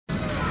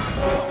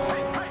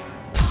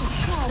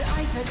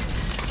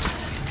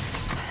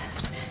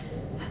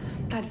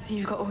glad to see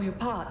you've got all your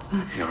parts.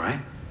 You all right?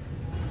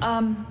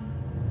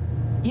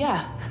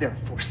 Yeah. There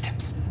are 4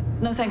 steps.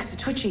 No thanks to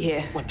Twitchy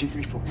here. 1, 2,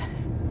 3, 4.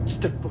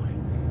 Step 4.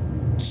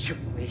 She'll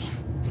be waiting.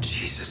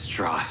 Jesus,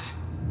 Strauss.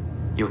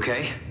 You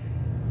okay?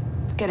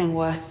 It's getting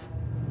worse.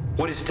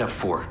 What is step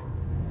 4?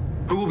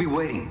 Who will be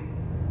waiting?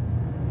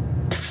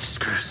 F the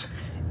screws.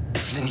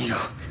 F the needle.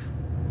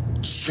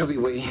 She'll be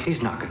waiting.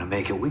 He's not gonna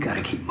make it. We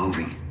gotta keep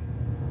moving.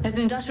 There's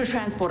an industrial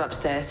transport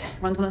upstairs.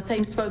 Runs on the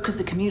same spoke as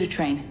the commuter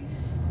train.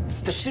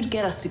 It should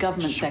get us to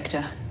government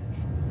sector.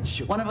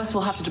 One of us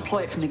will have to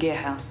deploy it from the gear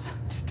house.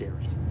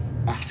 Staring.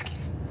 Asking.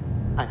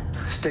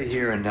 Stay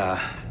here and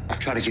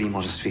try to get him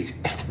on his feet.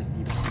 F the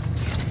needle.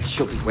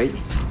 She'll be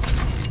waiting.